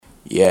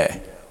Yeah,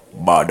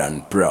 bad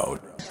and proud.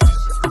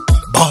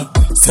 Bad,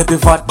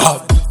 certified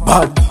bad,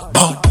 bad,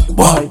 bad,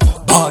 boy,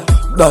 bad,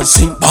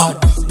 dashing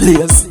bad,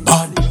 blaze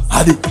bad,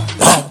 had it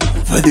bad,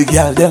 for the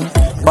girl them.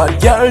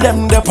 Bad girl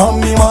them they on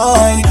me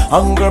mind,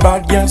 hunger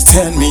bad girls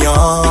turn me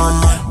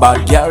on.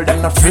 Bad girl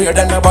them afraid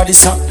and nobody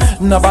shot,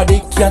 nobody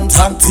can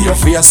talk to your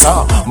face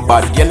up.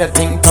 Bad girl a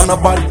thing, turn a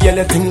bad girl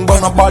a thing,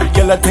 burn a bad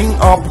girl a thing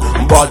up.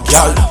 Bad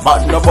girl,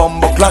 bad no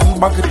bumbo clan,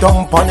 back it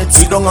up on it,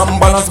 sit down and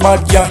balance.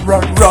 Bad girl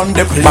run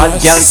the place. Bad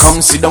girl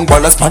come sit down,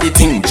 balance for the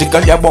thing,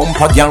 jiggle your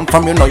bumper girl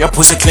from you know your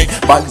pussy clean.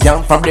 Bad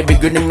girl from the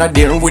beginning not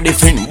dealing with the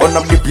fin, burn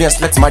up the place,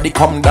 let somebody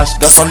come dash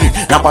gasoline.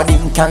 Nobody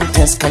can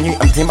test, can you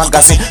empty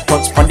magazine,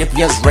 touch from the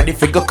place, ready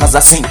figure cause I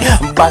sing.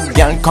 Bad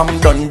girl come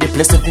down the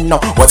place if you know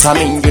what I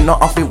mean. You know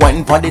off the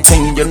wine for the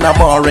thing, you're not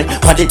boring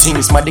for the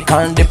things. Somebody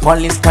call the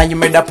police, can you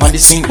made up on the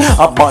scene?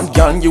 A bad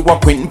girl, you a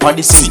queen for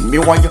the scene. Me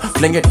want you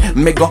fling it,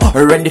 me go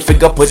ready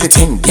figure put it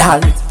in,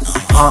 girl.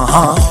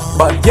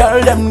 Bad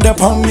girl them they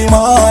on me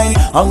mind,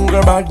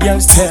 hunger bad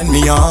girls turn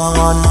me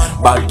on.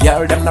 Bad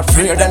girl them not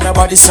afraid and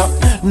nobody shot,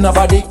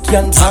 nobody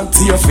can talk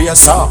to your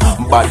face up.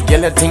 Bad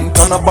girl a thing,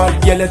 turn a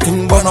bad girl a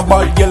thing, burn a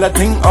bad girl a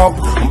thing up.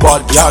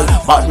 Bad girl,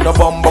 bad no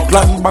bumbo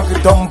clan, back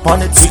it up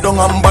on it, sit down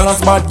and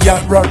balance. Bad girl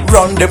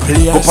run the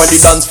place. Up on the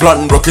dance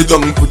plan, broke it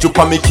down, put you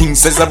on me king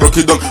says I broke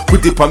it down.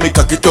 Put it on me,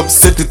 cock it up,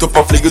 set it up,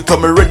 I fling it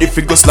up, me ready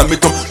figure slam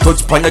it up.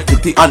 Touch pan your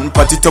kitty and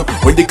pat it up,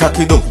 when the cock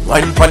it up,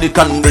 wine pan it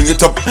and bring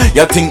it up.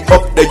 Your thing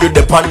up, there you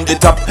the pan the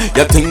top.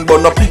 Your thing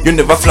burn up, you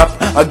never flap.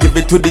 I give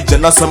it to the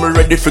Jenna, so me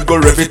ready figure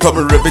rev it up,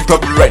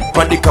 right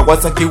pan the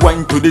Kawasaki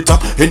wine to the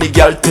top. Any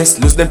girl test,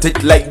 lose them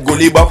take like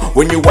gully bop.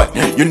 When you wine,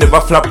 you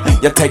never flap.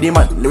 You tidy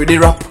man, with the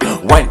rap,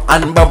 wine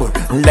and bubble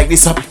like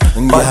this up.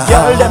 Bad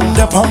girl them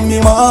they on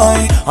me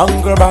mind,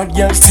 hunger bad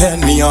girls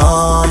turn me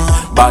on.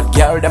 Bad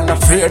girl them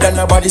not afraid and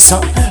nobody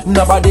shot,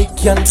 nobody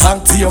can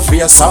talk to your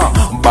face up.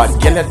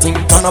 Bad girl a thing,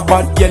 turn a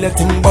bad girl a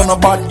thing, burn a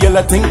bad girl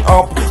a thing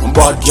up.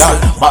 Bad girl,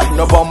 bad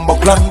no bumbo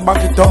clan,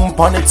 back it up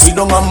on it, sit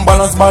down and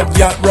balance. Bad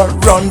girl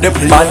run the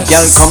place. Bad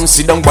girl come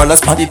sit down,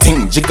 balance for the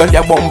thing, jiggle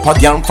your bumper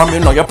girl from you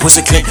know your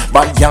pussy clean.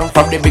 Bad girl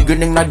from the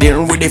beginning not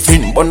dealing with the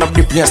fin, burn up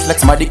the place like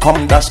somebody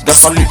come dash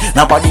gasoline.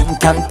 Nobody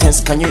can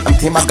test, can you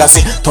empty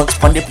magazine, touch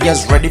from the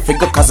place ready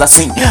figure cause I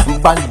sing.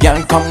 Bad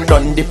girl come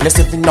down the place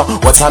if you know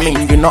what I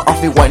mean. You know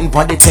off the wine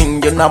for the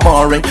thing, you're not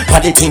boring for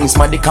the things.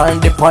 Somebody call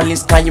the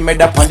police, can you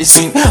made up on the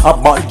scene? A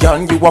bad girl,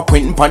 you a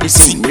queen for the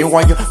scene. Me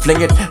want you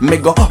fling it, me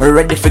go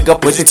ready figure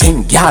put it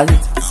in, girl.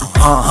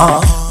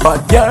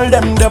 Bad girl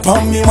them they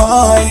on me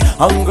mind,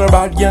 hunger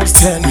bad girls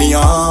turn me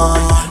on.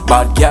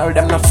 Bad girl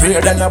them not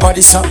afraid and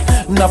nobody shot,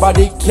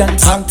 nobody can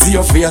talk to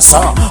your face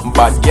up.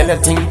 Bad girl a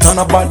thing, turn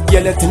a bad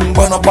girl a thing,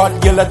 burn a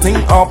bad girl a thing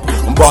up.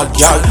 Bad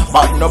girl,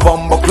 bad no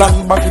bumbo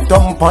clan, back it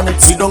up on it,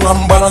 sit down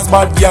and balance.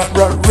 Bad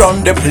girl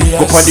run the place.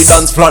 Up on the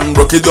dance plan,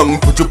 broke it down,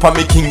 put you on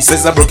me king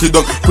says I broke it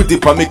down. Put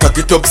it on me, cock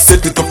it up,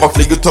 set it up, I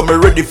fling it up, me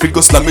ready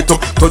figure slam it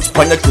up. Touch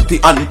pan your kitty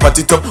and pat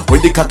it up,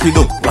 when the cock it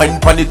up, wine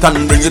pan it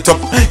and bring it up.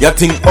 Your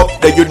thing up,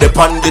 there you the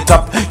pan the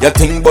top. Your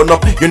thing burn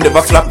up, you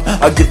never flap.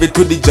 I give it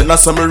to the Jenna,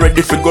 so me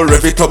ready figure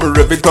rev it up,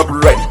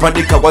 right pan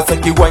the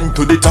Kawasaki wine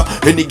to the top.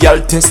 Any girl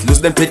test,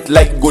 lose them fit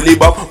like gully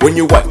bop. When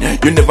you wine,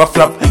 you never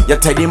flap. You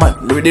tidy man,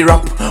 with the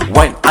rap,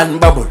 wine and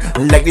bubble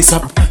like this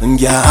up.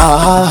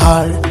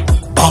 Gyal,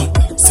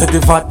 bad,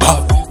 certified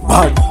bad,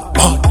 bad,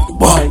 bad,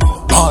 boy,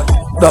 bad,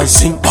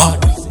 dashing bad,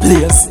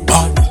 blaze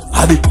bad,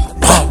 had it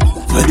bad,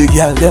 for the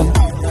girl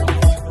them.